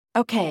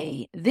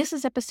Okay, this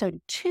is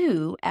episode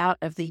 2 out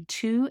of the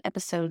 2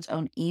 episodes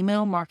on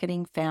email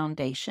marketing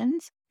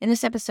foundations. In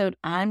this episode,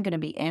 I'm going to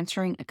be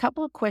answering a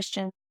couple of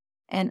questions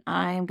and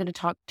I'm going to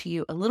talk to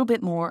you a little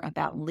bit more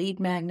about lead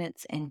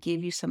magnets and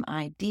give you some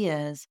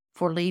ideas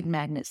for lead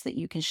magnets that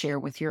you can share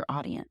with your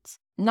audience.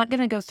 I'm not going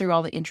to go through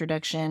all the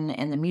introduction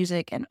and the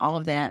music and all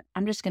of that.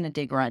 I'm just going to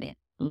dig right in.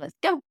 Let's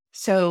go.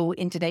 So,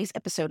 in today's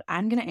episode,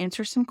 I'm going to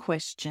answer some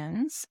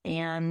questions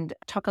and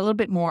talk a little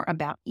bit more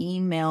about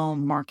email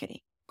marketing.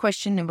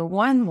 Question number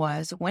 1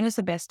 was, when is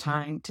the best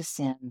time to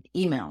send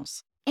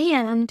emails?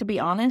 And to be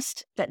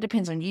honest, that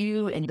depends on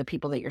you and the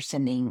people that you're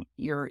sending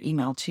your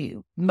email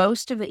to.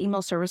 Most of the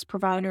email service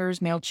providers,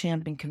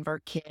 MailChimp and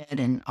ConvertKit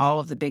and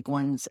all of the big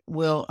ones,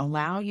 will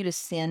allow you to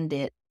send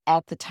it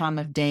at the time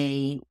of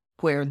day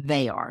where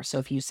they are. So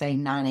if you say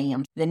 9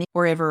 a.m., then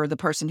wherever the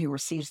person who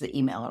receives the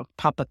email, it'll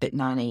pop up at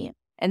 9 a.m.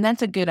 And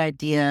that's a good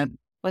idea.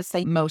 Let's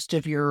say most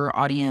of your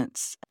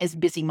audience is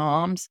busy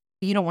moms.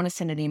 You don't want to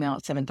send an email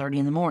at 7:30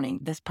 in the morning.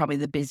 That's probably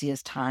the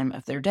busiest time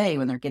of their day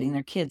when they're getting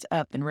their kids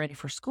up and ready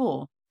for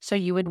school. So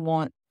you would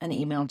want an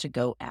email to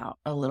go out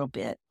a little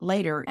bit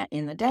later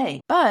in the day.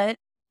 But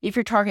if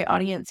your target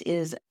audience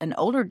is an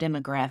older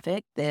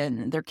demographic,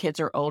 then their kids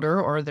are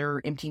older or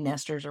they're empty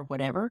nesters or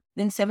whatever,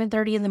 then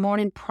 7:30 in the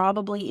morning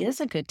probably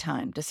is a good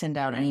time to send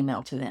out an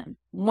email to them.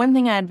 One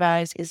thing I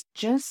advise is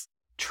just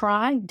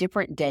try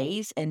different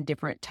days and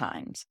different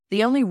times.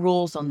 The only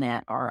rules on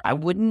that are I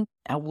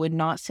would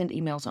not send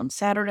emails on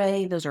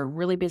Saturday. Those are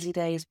really busy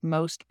days.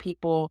 Most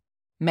people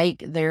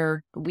make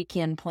their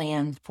weekend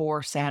plans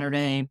for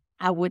Saturday.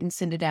 I wouldn't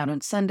send it out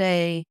on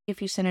Sunday.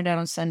 If you send it out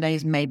on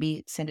Sundays,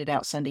 maybe send it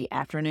out Sunday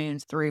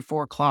afternoons, 3 or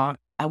 4 o'clock.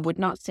 I would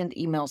not send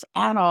emails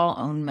at all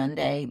on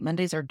Monday.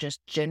 Mondays are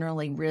just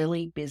generally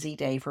really busy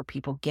day for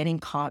people getting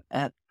caught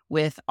up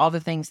with all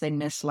the things they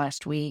missed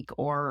last week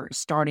or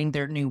starting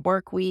their new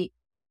work week.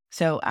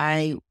 So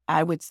I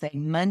would say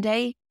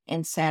Monday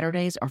and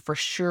Saturdays are for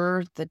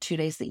sure the 2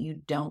 days that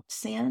you don't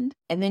send.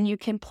 And then you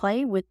can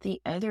play with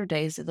the other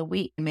days of the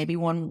week. Maybe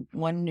one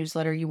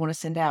newsletter you want to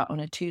send out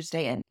on a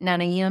Tuesday at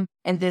 9 a.m.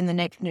 and then the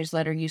next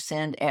newsletter you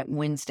send at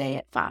Wednesday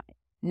at 5.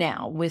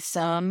 Now, with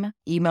some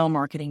email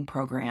marketing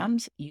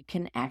programs, you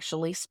can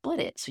actually split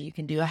it. So you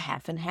can do a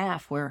half and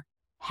half where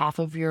half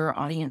of your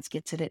audience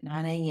gets it at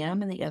 9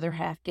 a.m. and the other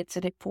half gets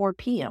it at 4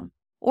 p.m.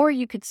 Or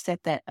you could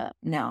set that up.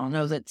 Now, I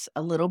know that's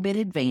a little bit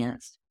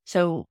advanced.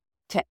 So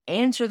to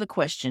answer the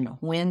question,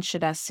 when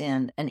should I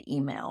send an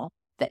email?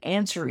 The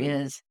answer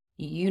is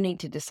you need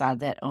to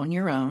decide that on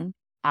your own.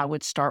 I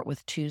would start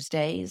with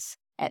Tuesdays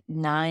at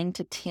 9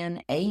 to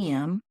 10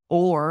 a.m.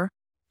 or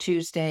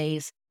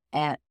Tuesdays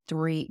at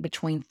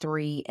between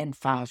 3 and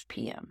 5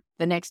 p.m.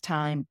 The next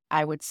time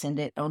I would send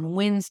it on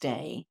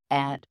Wednesday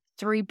at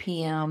 3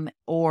 p.m.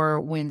 or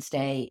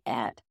Wednesday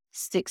at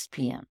 6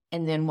 p.m.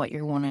 And then what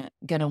you're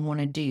gonna want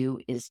to do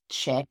is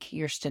check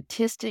your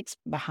statistics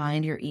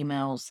behind your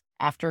emails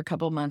after a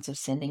couple months of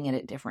sending it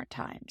at different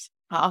times.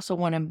 I also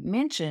want to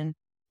mention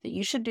that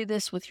you should do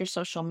this with your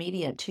social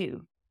media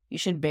too. You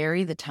should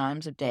vary the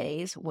times of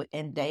days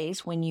and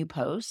days when you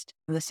post.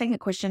 The second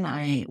question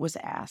I was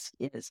asked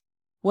is,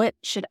 what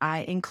should I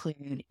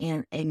include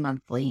in a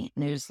monthly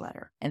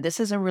newsletter? And this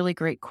is a really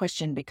great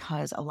question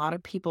because a lot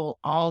of people,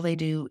 all they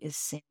do is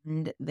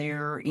send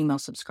their email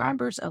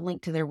subscribers a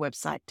link to their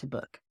website to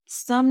book.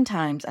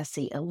 Sometimes I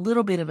see a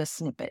little bit of a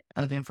snippet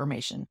of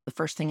information. The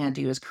first thing I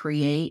do is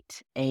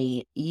create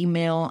a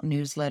email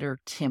newsletter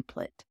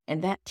template.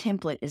 And that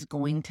template is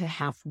going to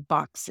have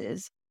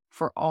boxes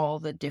for all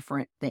the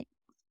different things.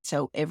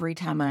 So every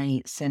time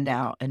I send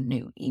out a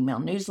new email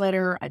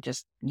newsletter, I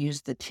just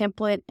use the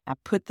template. I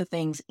put the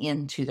things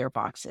into their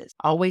boxes.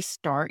 Always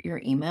start your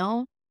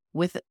email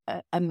with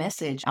a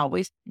message.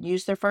 Always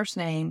use their first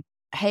name.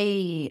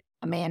 Hey,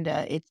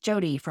 Amanda, it's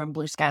Jody from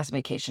Blue Skies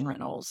Vacation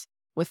Rentals.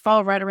 With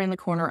fall right around the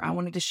corner, I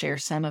wanted to share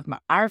some of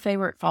our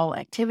favorite fall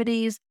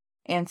activities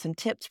and some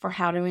tips for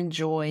how to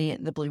enjoy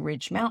the Blue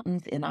Ridge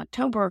Mountains in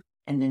October,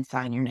 and then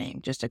sign your name.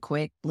 Just a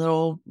quick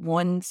little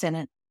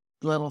 1-sentence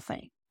little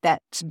thing.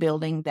 That's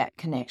building that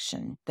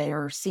connection.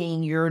 They're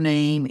seeing your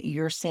name,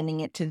 you're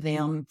sending it to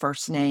them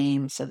first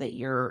name so that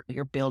you're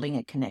building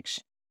a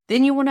connection.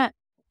 Then you want to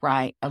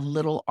write a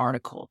little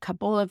article, a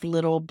couple of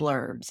little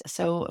blurbs.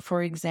 So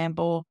for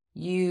example,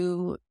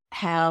 you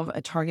have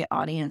a target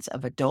audience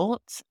of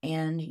adults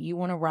and you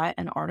want to write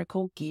an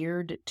article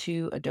geared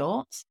to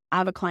adults. I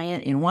have a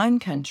client in one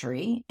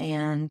country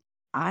and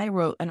I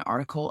wrote an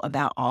article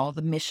about all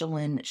the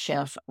Michelin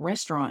chef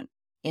restaurant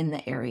in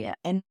the area.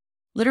 And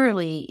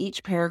literally,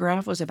 each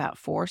paragraph was about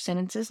 4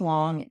 sentences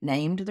long. It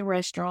named the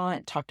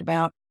restaurant, talked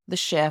about the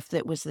chef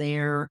that was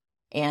there,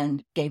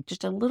 and gave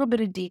just a little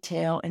bit of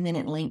detail, and then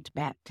it linked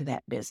back to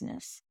that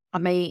business.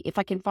 If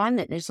I can find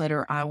that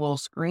newsletter, I will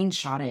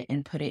screenshot it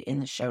and put it in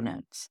the show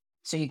notes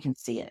so you can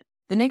see it.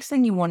 The next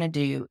thing you want to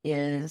do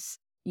is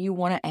you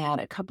want to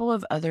add a couple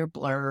of other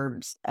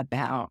blurbs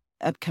about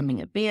upcoming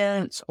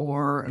events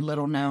or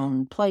little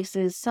known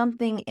places,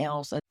 something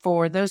else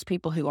for those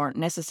people who aren't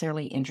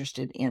necessarily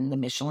interested in the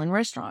Michelin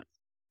restaurant.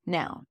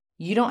 Now,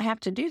 you don't have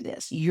to do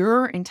this.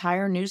 Your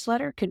entire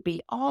newsletter could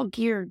be all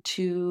geared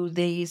to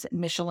these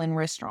Michelin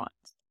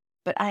restaurants.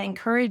 But I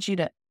encourage you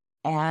to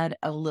add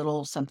a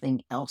little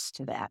something else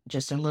to that,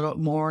 just a little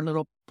more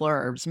little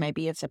blurbs.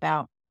 Maybe it's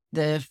about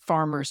the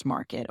farmer's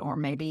market, or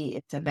maybe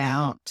it's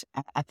about,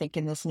 I think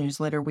in this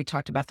newsletter, we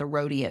talked about the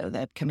rodeo,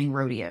 the upcoming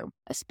rodeo,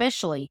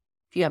 especially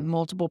if you have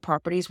multiple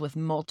properties with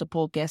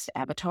multiple guest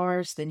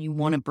avatars, then you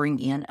want to bring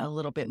in a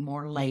little bit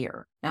more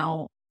layer.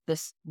 Now,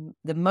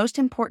 the most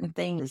important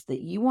thing is that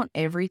you want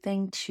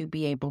everything to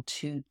be able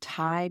to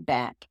tie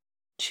back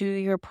to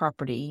your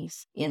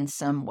properties in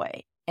some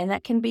way. And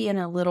that can be in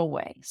a little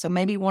way. So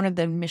maybe one of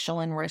the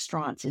Michelin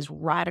restaurants is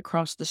right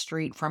across the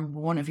street from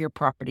one of your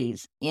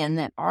properties. In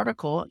that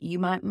article, you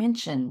might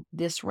mention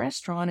this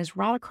restaurant is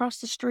right across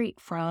the street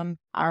from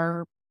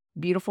our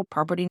beautiful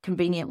property,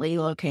 conveniently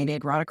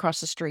located right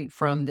across the street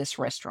from this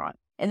restaurant.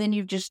 And then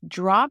you've just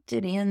dropped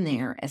it in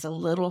there as a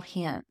little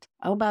hint.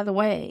 Oh, by the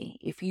way,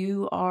 if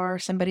you are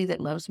somebody that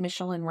loves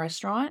Michelin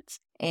restaurants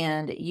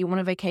and you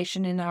want a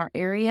vacation in our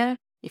area,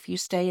 if you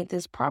stay at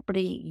this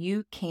property,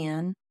 you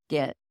can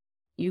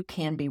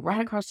be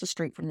right across the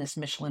street from this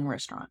Michelin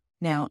restaurant.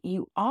 Now,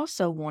 you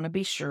also want to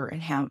be sure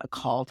and have a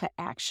call to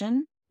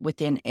action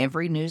within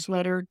every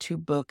newsletter to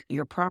book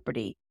your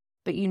property.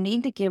 But you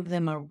need to give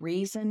them a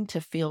reason to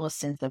feel a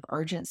sense of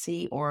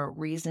urgency or a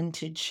reason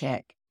to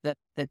check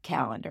the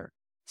calendar.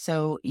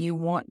 So you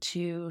want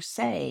to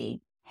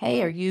say,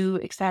 hey, are you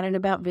excited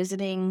about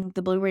visiting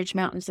the Blue Ridge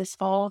Mountains this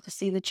fall to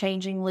see the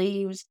changing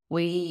leaves?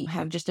 We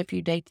have just a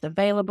few dates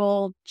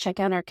available. Check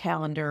out our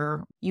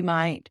calendar. You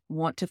might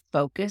want to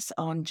focus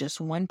on just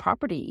one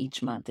property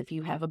each month. If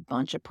you have a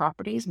bunch of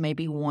properties,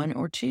 maybe one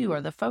or two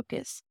are the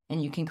focus.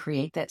 And you can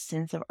create that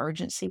sense of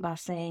urgency by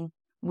saying,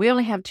 we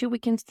only have 2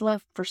 weekends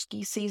left for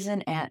ski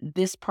season at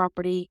this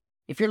property.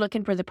 If you're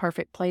looking for the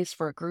perfect place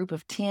for a group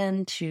of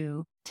 10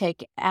 to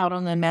take out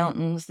on the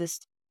mountains this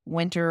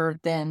winter,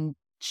 then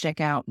check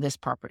out this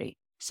property.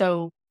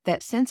 So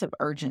that sense of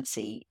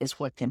urgency is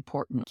what's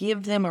important.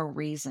 Give them a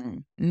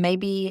reason.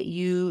 Maybe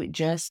you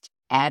just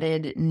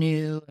added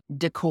new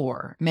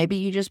decor. Maybe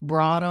you just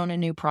brought on a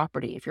new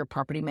property. If you're a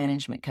property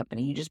management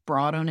company, you just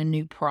brought on a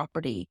new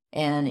property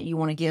and you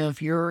want to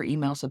give your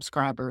email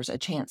subscribers a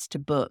chance to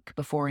book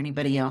before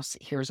anybody else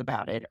hears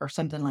about it or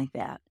something like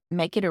that.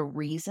 Make it a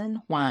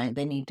reason why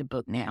they need to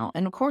book now.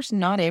 And of course,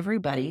 not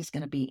everybody's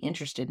going to be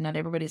interested. Not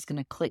everybody's going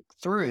to click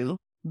through,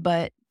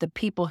 but the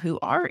people who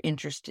are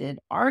interested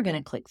are going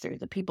to click through.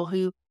 The people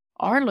who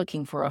are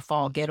looking for a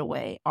fall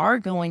getaway are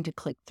going to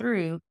click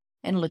through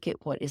and look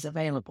at what is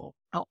available.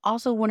 I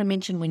also want to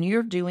mention when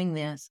you're doing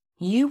this,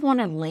 you want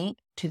to link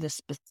to the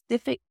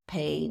specific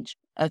page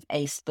of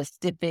a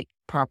specific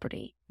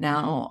property.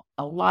 Now,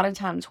 a lot of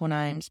times when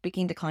I'm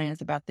speaking to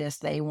clients about this,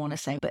 they want to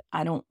say, but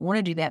I don't want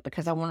to do that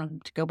because I want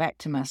them to go back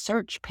to my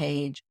search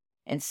page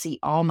and see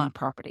all my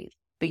properties.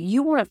 But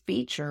you want to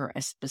feature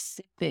a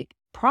specific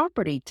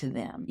property to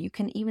them. You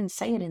can even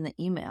say it in the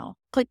email.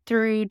 Click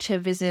through to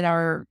visit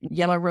our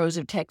Yellow Rose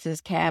of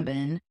Texas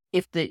cabin.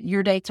 If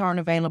your dates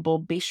aren't available,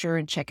 be sure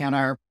and check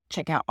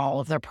out all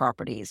of their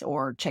properties,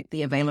 or check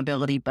the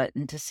availability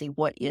button to see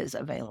what is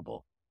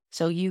available.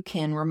 So you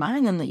can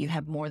remind them that you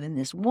have more than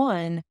this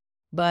one,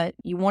 but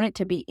you want it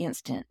to be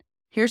instant.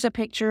 Here's a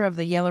picture of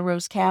the Yellow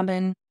Rose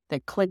cabin. They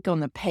click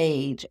on the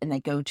page and they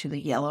go to the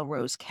Yellow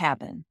Rose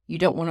cabin. You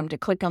don't want them to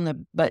click on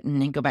the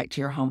button and go back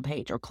to your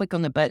homepage, or click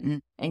on the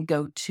button and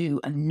go to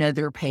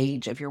another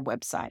page of your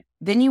website.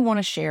 Then you want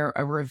to share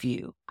a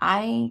review.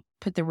 I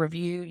put the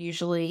review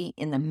usually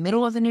in the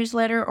middle of the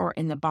newsletter or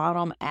in the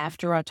bottom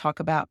after I talk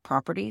about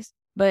properties.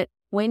 But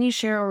when you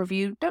share a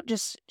review, don't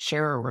just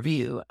share a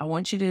review. I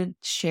want you to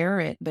share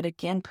it, but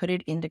again, put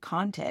it into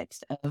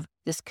context of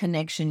this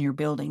connection you're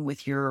building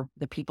with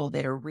the people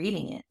that are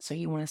reading it. So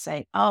you want to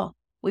say, oh,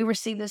 we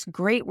received this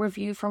great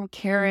review from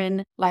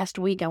Karen last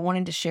week. I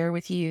wanted to share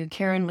with you.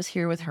 Karen was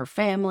here with her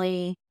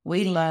family.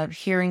 We love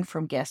hearing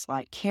from guests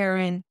like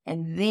Karen.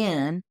 And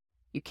then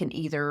you can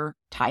either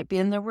type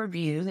in the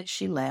review that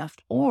she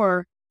left,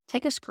 or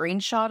take a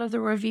screenshot of the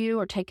review,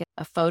 or take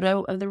a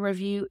photo of the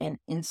review and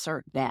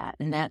insert that.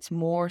 And that's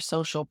more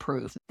social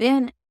proof.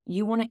 Then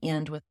you want to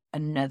end with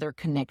another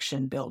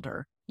connection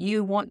builder.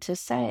 You want to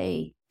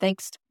say,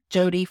 thanks,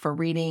 Jody, for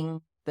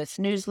reading this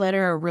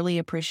newsletter. I really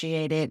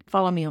appreciate it.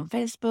 Follow me on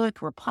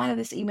Facebook. Reply to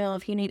this email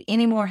if you need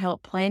any more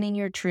help planning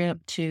your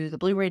trip to the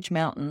Blue Ridge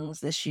Mountains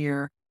this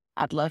year.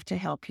 I'd love to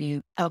help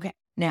you. Okay.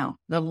 Now,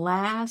 the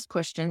last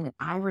question that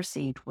I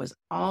received was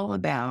all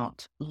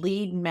about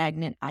lead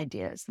magnet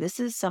ideas.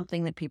 This is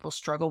something that people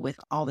struggle with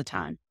all the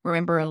time.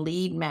 Remember, a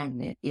lead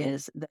magnet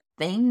is the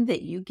thing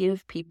that you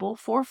give people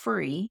for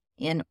free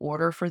in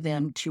order for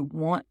them to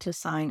want to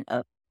sign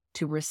up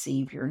to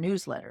receive your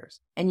newsletters.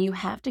 And you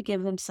have to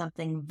give them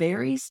something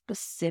very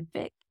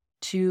specific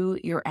to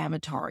your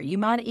avatar. You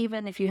might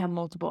even, if you have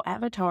multiple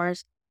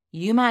avatars,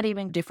 you might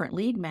even different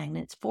lead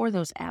magnets for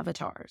those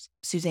avatars.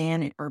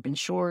 Suzanne at Urban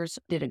Shores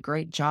did a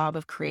great job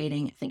of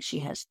creating, I think she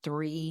has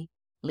 3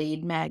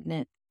 lead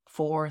magnets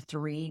for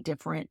 3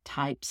 different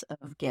types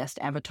of guest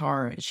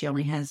avatar. She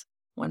only has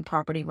one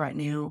property right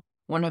now.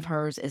 One of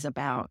hers is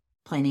about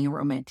planning a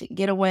romantic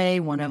getaway.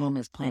 One of them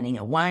is planning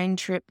a wine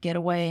trip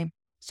getaway.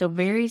 So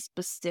very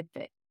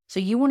specific. So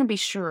you want to be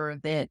sure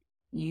that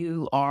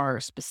you are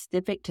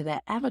specific to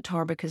that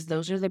avatar because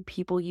those are the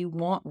people you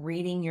want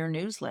reading your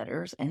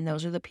newsletters and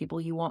those are the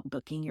people you want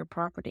booking your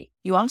property.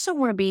 You also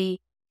want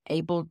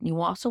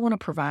to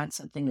provide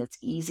something that's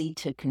easy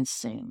to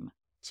consume.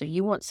 So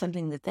you want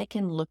something that they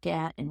can look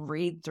at and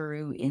read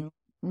through in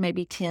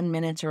maybe 10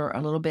 minutes or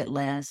a little bit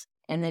less,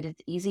 and that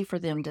it's easy for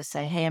them to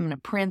say, hey, I'm going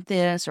to print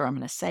this or I'm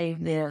going to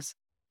save this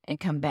and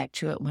come back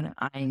to it when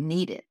I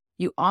need it.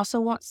 You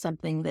also want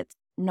something that's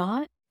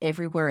not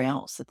everywhere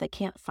else, that they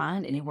can't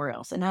find anywhere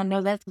else. And I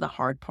know that's the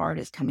hard part,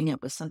 is coming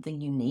up with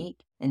something unique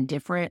and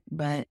different,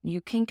 but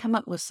you can come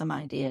up with some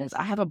ideas.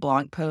 I have a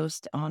blog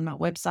post on my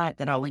website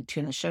that I'll link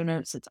to in the show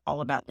notes. It's all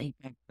about lead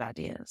magnet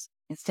ideas.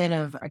 Instead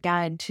of a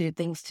guide to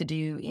things to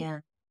do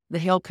in the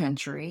hill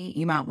country,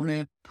 you might want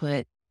to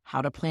put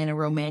how to plan a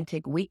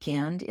romantic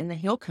weekend in the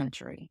hill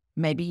country.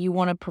 Maybe you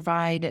want to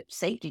provide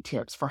safety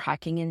tips for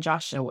hiking in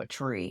Joshua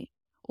Tree.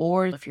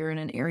 Or if you're in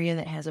an area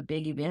that has a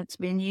big events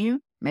venue,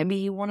 maybe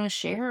you want to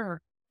share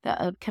the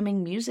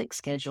upcoming music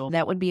schedule.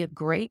 That would be a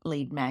great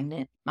lead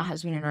magnet. My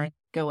husband and I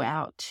go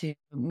out to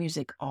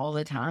music all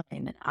the time,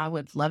 and I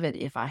would love it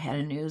if I had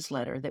a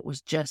newsletter that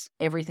was just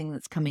everything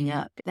that's coming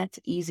up. That's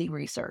easy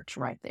research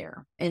right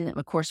there. And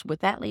of course,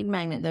 with that lead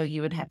magnet, though,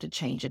 you would have to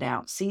change it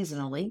out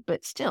seasonally,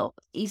 but still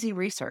easy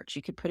research.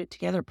 You could put it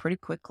together pretty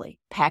quickly.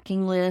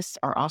 Packing lists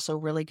are also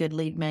really good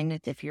lead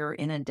magnets if you're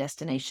in a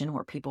destination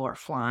where people are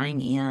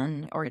flying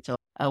in, or it's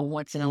a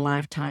once in a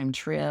lifetime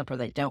trip, or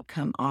they don't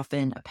come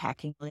often. A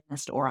packing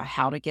list or a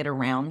how to get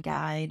around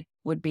guide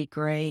would be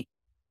great.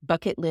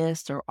 Bucket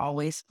lists are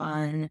always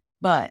fun,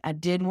 but I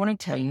did want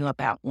to tell you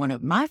about one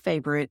of my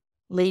favorite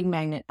lead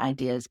magnet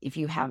ideas. If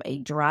you have a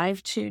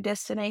drive to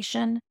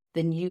destination,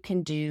 then you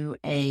can do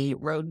a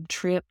road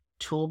trip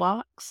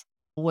toolbox.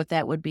 What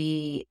that would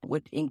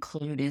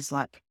include is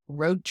like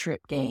road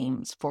trip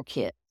games for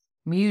kids,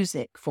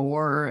 music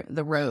for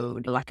the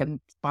road, like a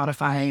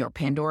Spotify or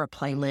Pandora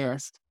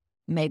playlist.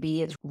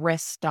 Maybe it's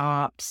rest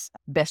stops,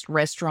 best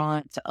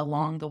restaurants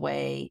along the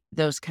way,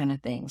 those kind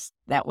of things.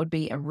 That would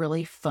be a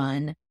really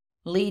fun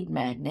lead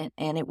magnet,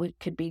 and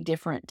could be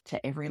different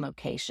to every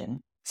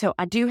location. So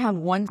I do have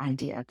one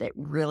idea that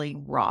really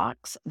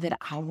rocks that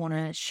I want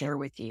to share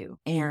with you.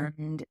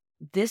 And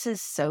this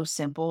is so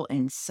simple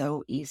and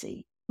so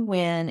easy.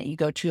 When you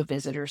go to a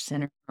visitor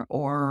center,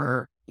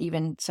 or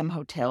even some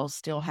hotels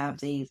still have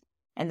these,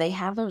 and they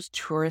have those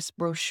tourist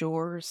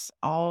brochures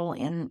all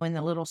in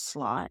the little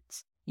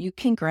slots. You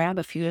can grab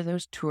a few of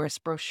those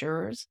tourist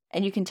brochures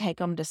and you can take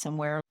them to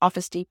somewhere,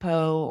 Office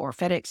Depot or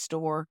FedEx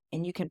store,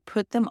 and you can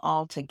put them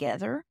all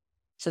together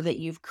so that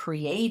you've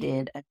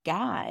created a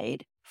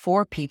guide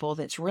for people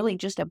that's really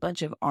just a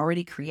bunch of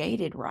already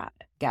created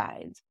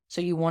guides. So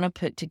you want to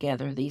put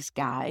together these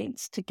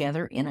guides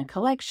together in a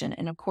collection.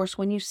 And of course,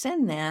 when you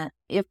send that,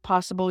 if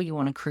possible, you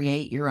want to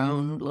create your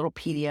own little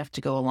PDF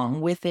to go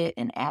along with it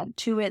and add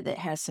to it that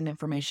has some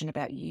information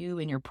about you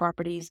and your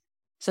properties,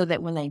 so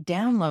that when they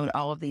download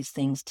all of these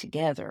things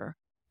together,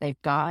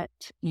 they've got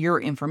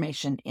your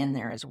information in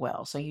there as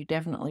well. So you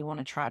definitely want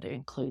to try to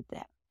include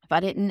that. If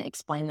I didn't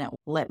explain that,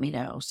 let me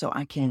know so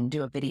I can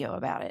do a video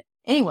about it.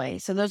 Anyway,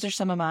 so those are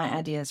some of my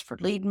ideas for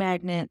lead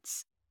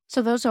magnets.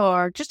 So those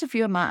are just a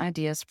few of my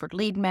ideas for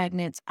lead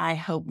magnets. I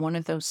hope one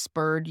of those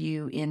spurred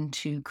you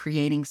into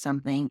creating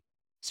something.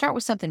 Start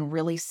with something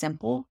really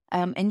simple,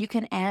 and you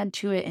can add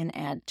to it and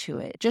add to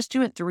it. Just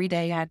do a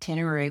 3-day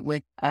itinerary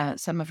with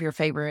some of your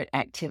favorite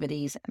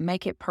activities.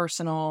 Make it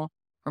personal.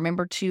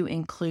 Remember to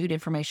include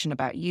information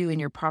about you and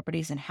your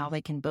properties and how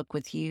they can book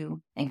with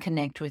you and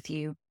connect with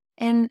you.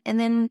 And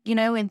then,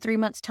 in 3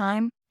 months'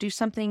 time, do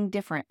something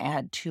different,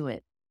 add to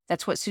it.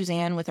 That's what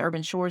Suzanne with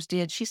Urban Shores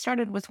did. She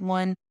started with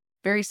one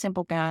very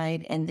simple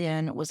guide and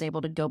then was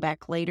able to go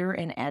back later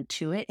and add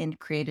to it and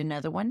create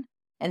another one.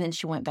 And then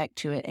she went back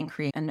to it and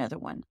created another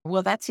one.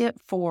 Well, that's it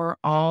for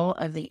all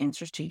of the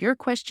answers to your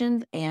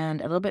questions and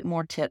a little bit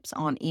more tips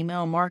on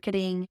email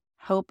marketing.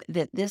 Hope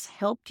that this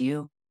helped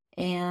you.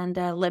 And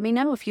let me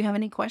know if you have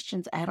any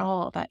questions at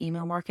all about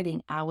email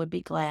marketing. I would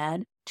be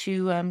glad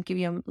to give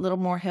you a little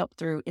more help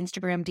through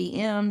Instagram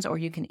DMs, or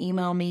you can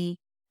email me,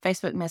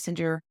 Facebook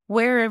Messenger,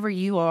 wherever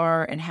you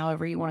are and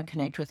however you want to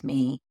connect with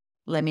me.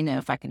 Let me know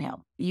if I can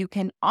help. You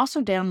can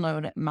also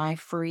download my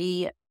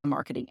free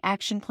marketing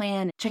action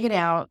plan. Check it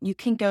out. You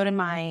can go to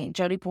my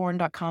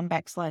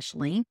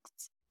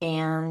jodybourne.com/links,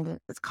 and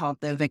it's called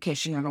the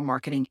Vacation Rental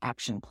Marketing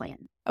Action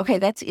Plan. Okay,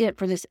 that's it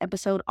for this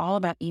episode, all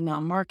about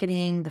email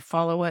marketing, the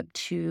follow-up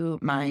to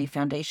my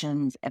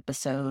Foundations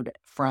episode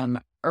from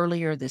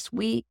earlier this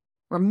week.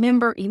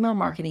 Remember, email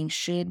marketing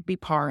should be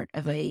part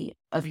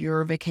of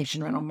your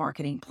vacation rental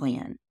marketing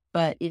plan,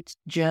 but it's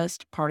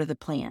just part of the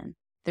plan.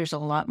 There's a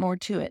lot more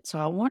to it. So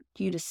I want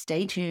you to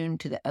stay tuned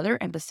to the other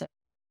episodes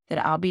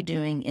that I'll be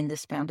doing in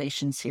this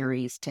foundation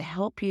series to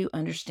help you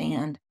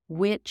understand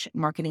which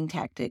marketing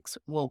tactics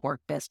will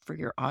work best for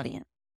your audience.